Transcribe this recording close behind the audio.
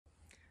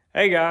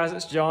Hey guys,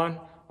 it's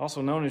John,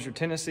 also known as your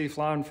Tennessee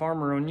Flying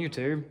Farmer on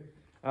YouTube.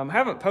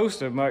 Haven't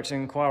posted much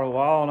in quite a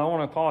while, and I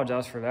want to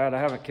apologize for that. I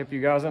haven't kept you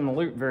guys in the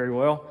loop very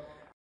well.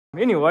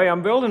 Anyway,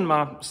 I'm building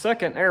my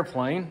second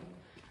airplane,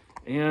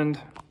 and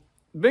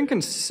been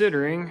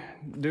considering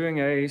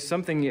doing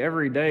something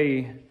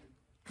everyday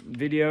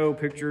video,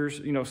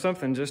 pictures,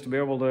 something just to be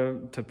able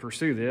to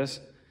pursue this.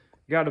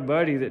 Got a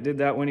buddy that did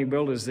that when he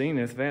built his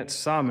Zenith, Vance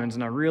Simons,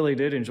 and I really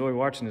did enjoy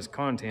watching his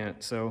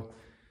content. So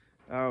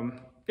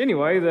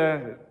anyway,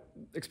 the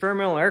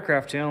Experimental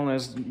Aircraft channel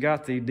has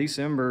got the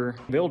December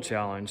build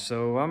challenge.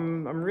 So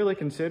I'm really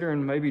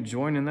considering maybe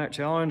joining that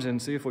challenge and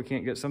see if we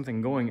can't get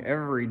something going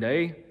every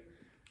day.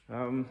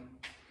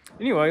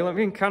 Anyway, let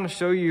me kind of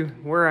show you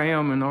where I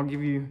am, and I'll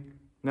give you,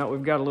 now that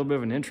we've got a little bit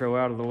of an intro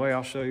out of the way,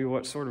 I'll show you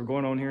what's sort of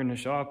going on here in the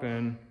shop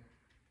and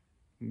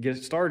get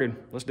it started.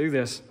 Let's do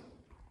this.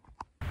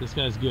 This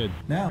guy's good.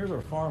 Now, here's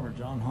our farmer,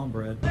 John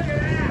Homebred. Look at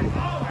that!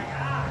 Oh my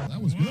God!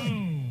 That was good.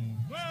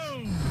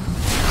 Whoa!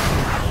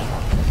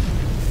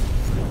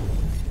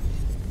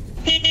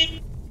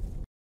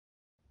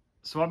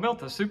 So I built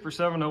the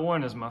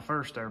Super701 as my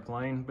first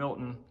airplane, built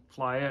in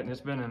Flyette, and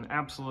it's been an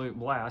absolute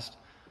blast.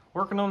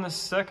 Working on this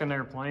second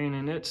airplane,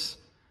 and it's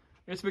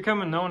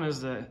becoming known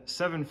as the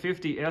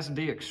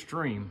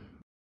 750SDXtreme.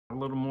 A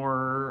little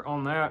more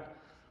on that.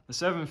 The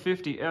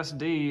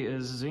 750SD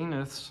is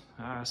Zenith's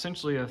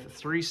essentially a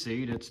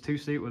 3-seat. It's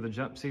 2-seat with a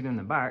jump seat in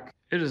the back.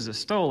 It is a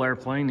STOL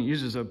airplane that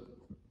uses a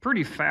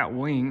pretty fat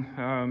wing,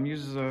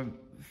 uses a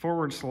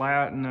forward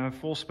slat and a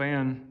full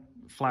span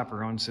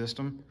flapper on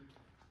system.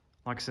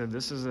 Like I said,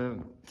 this is a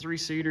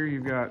 3-seater.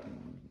 You've got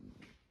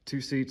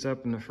 2 seats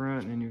up in the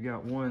front, and then you've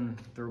got one,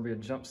 there will be a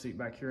jump seat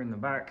back here in the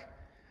back.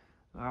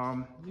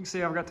 You can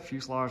see I've got the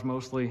fuselage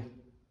mostly,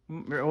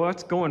 well,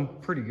 it's going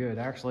pretty good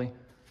actually.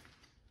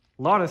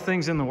 A lot of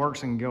things in the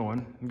works and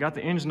going. Got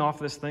the engine off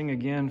this thing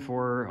again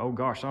for, oh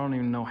gosh, I don't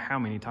even know how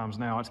many times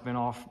now. It's been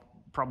off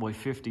probably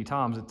 50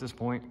 times at this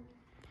point.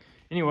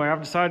 Anyway,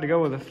 I've decided to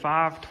go with a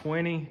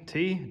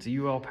 520T. It's a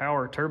UL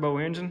Power turbo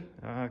engine,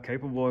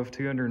 capable of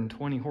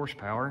 220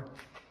 horsepower.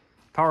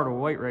 Power to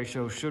weight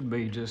ratio should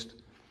be just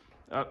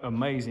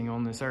amazing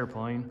on this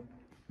airplane.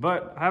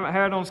 But I haven't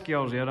had it on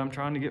scales yet. I'm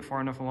trying to get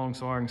far enough along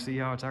so I can see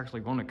how it's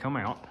actually going to come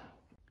out.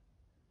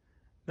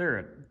 There are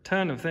a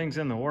ton of things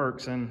in the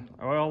works, and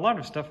well, a lot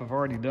of stuff I've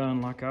already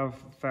done. Like I've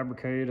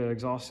fabricated an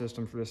exhaust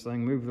system for this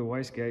thing, moved the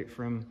wastegate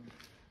from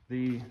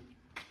the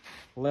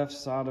left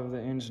side of the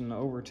engine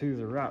over to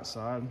the right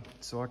side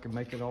so I could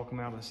make it all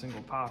come out of a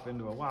single pipe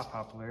into a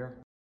Y-pipe layer.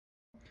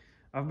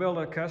 I've built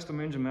a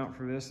custom engine mount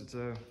for this. It's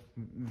a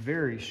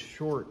very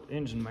short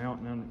engine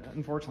mount, and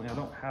unfortunately I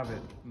don't have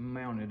it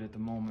mounted at the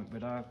moment,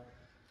 but I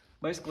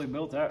basically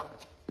built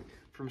that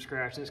from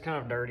scratch. It's kind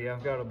of dirty.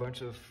 I've got a bunch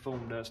of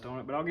foam dust on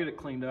it, but I'll get it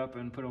cleaned up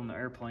and put on the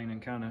airplane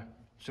and kind of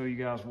show you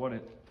guys what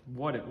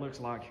it looks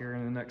like here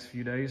in the next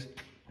few days.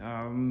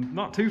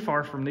 Not too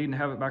far from needing to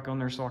have it back on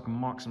there so I can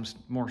mock some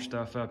more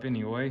stuff up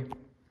anyway.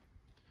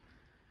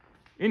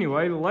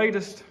 Anyway, the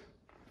latest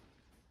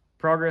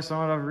progress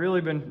on it, I've really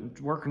been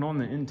working on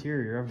the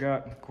interior.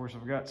 Of course,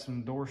 I've got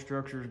some door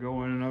structures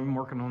going, and I've been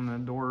working on the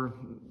door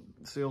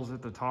sills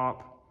at the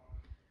top.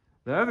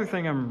 The other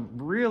thing I'm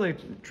really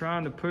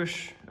trying to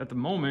push at the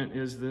moment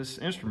is this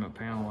instrument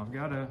panel. I've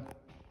got a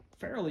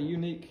fairly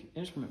unique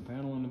instrument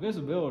panel, and the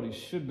visibility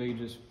should be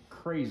just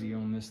crazy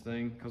on this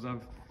thing because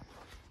I've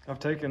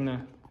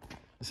taken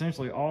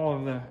essentially all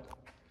of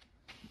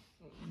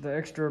the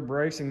extra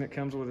bracing that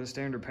comes with a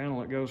standard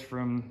panel. It goes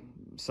from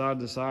side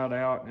to side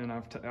out, and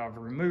I've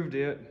removed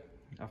it.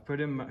 I've put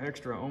in my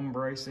extra ohm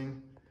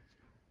bracing.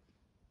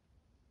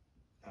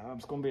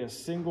 It's going to be a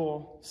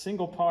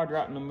single pod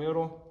right in the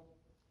middle.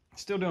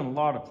 Still doing a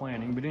lot of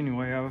planning, but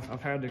anyway,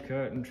 I've had to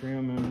cut and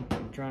trim, and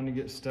trying to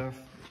get stuff,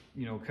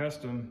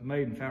 custom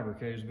made and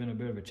fabricated has been a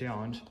bit of a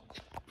challenge.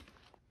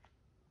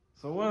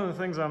 So one of the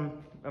things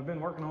I've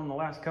been working on the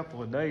last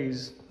couple of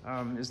days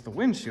is the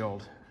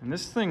windshield, and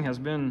this thing has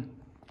been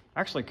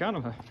actually kind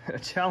of a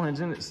challenge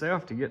in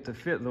itself to get to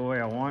fit the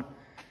way I want.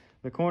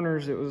 The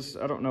corners, it was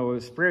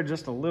spread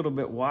just a little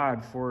bit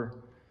wide for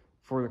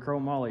the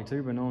chromoly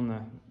tubing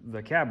on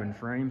the cabin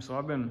frame. So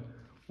I've been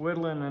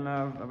whittling, and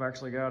I've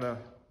actually got a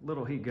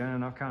little heat gun,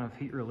 and I've kind of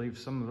heat relieved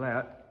some of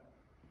that.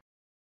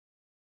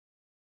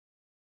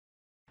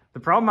 The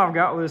problem I've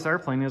got with this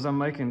airplane is I'm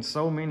making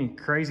so many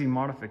crazy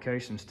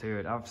modifications to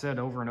it. I've said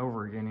over and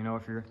over again,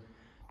 if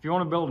you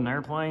want to build an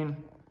airplane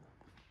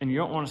and you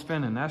don't want to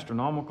spend an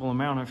astronomical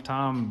amount of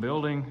time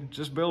building,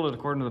 just build it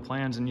according to the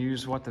plans and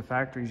use what the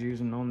factory's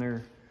using on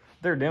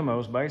their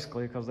demos,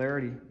 basically, because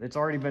it's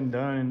already been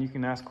done, and you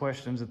can ask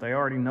questions that they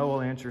already know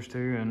all answers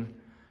to, and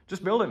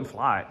just build it and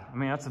fly it. I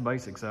mean, that's the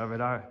basics of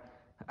it. I've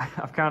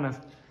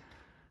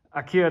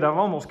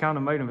almost kind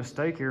of made a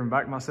mistake here and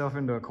backed myself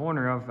into a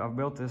corner. I've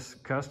built this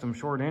custom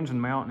short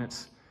engine mount, and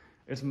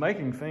it's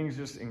making things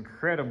just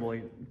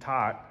incredibly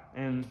tight.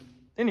 And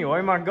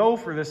anyway, my goal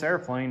for this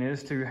airplane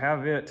is to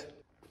have it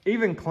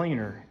even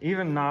cleaner,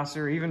 even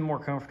nicer, even more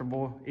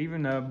comfortable,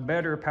 even a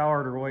better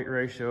power to weight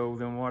ratio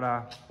than what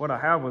I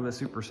have with the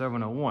Super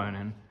 701.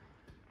 And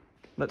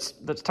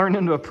that's turned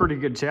into a pretty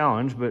good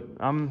challenge, but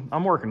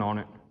I'm working on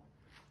it.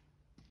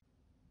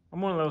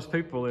 I'm one of those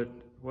people that,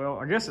 well,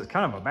 I guess it's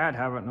kind of a bad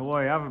habit in a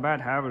way. I have a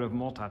bad habit of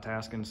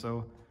multitasking,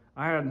 so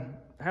I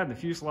had the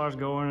fuselage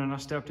going and I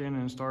stepped in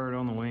and started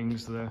on the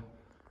wings. The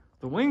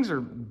wings are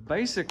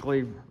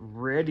basically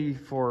ready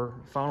for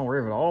final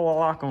rivet. All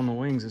I like on the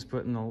wings is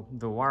putting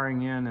the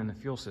wiring in and the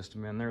fuel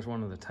system in. There's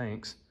one of the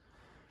tanks.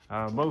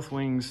 Both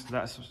wings,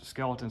 that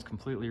skeleton's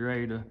completely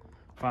ready to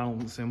final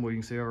assemble. You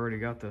can see I already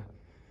got the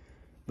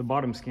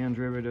bottom skins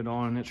riveted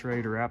on and it's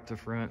ready to wrap the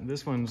front.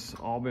 This one's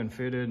all been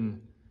fitted and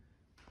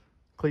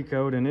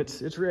cleat-coated and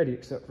it's ready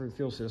except for the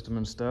fuel system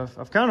and stuff.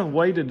 I've kind of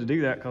waited to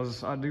do that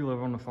because I do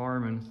live on the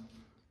farm,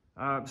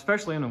 and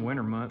especially in the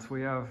winter months,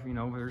 we have, you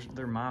know,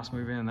 there mice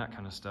move in and that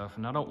kind of stuff.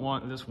 And I don't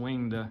want this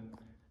wing to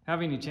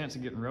have any chance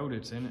of getting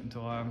rodents in it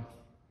until I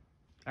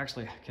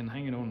actually can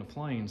hang it on the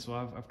plane. So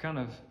I've kind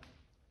of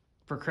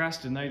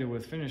procrastinated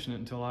with finishing it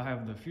until I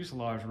have the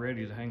fuselage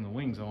ready to hang the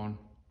wings on.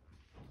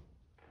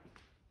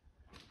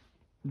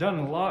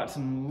 Done lots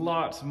and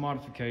lots of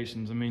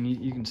modifications. I mean,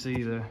 you can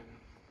see the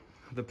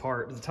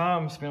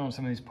time spent on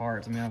some of these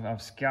parts. I mean,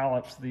 I've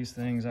scalloped these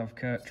things, I've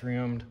cut,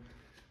 trimmed,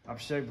 I've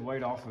shaved the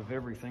weight off of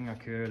everything I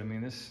could. I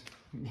mean, this,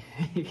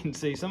 you can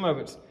see some of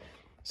it's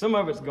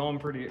gone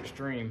pretty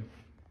extreme.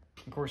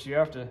 Of course, you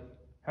have to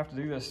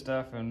do this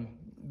stuff and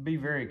be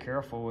very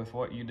careful with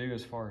what you do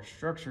as far as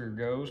structure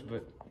goes,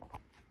 but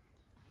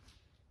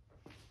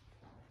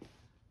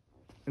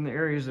in the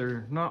areas that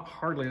are not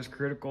hardly as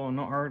critical and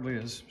not hardly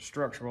as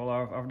structural,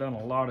 I've done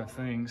a lot of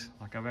things.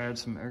 Like I've added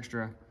some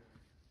extra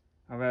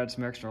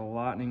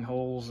lightning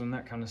holes and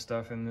that kind of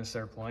stuff in this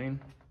airplane.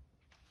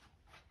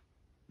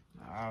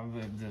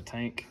 The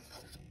tank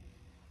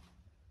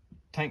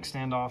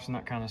standoffs and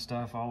that kind of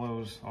stuff,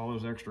 all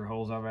those extra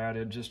holes I've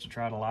added just to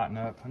try to lighten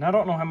up. And I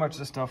don't know how much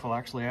this stuff will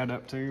actually add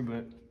up to,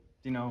 but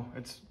you know,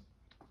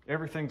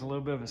 everything's a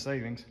little bit of a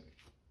savings.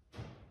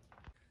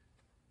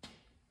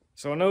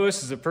 So I know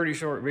this is a pretty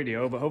short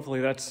video, but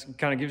hopefully that's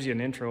kind of gives you an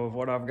intro of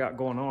what I've got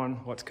going on,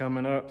 what's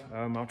coming up.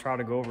 I'll try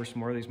to go over some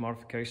more of these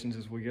modifications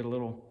as we get a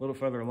little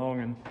further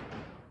along and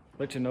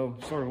let you know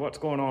sort of what's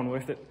going on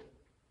with it.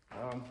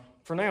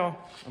 For now,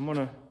 I'm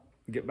gonna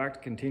get back to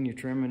continue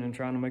trimming and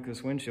trying to make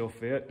this windshield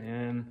fit.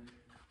 And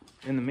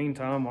in the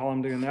meantime, while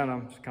I'm doing that,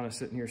 I'm just kind of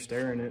sitting here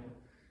staring at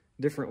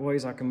different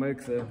ways I can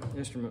make the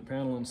instrument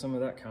panel and some of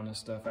that kind of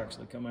stuff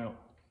actually come out.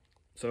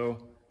 So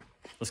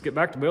let's get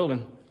back to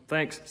building.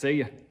 Thanks, see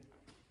ya.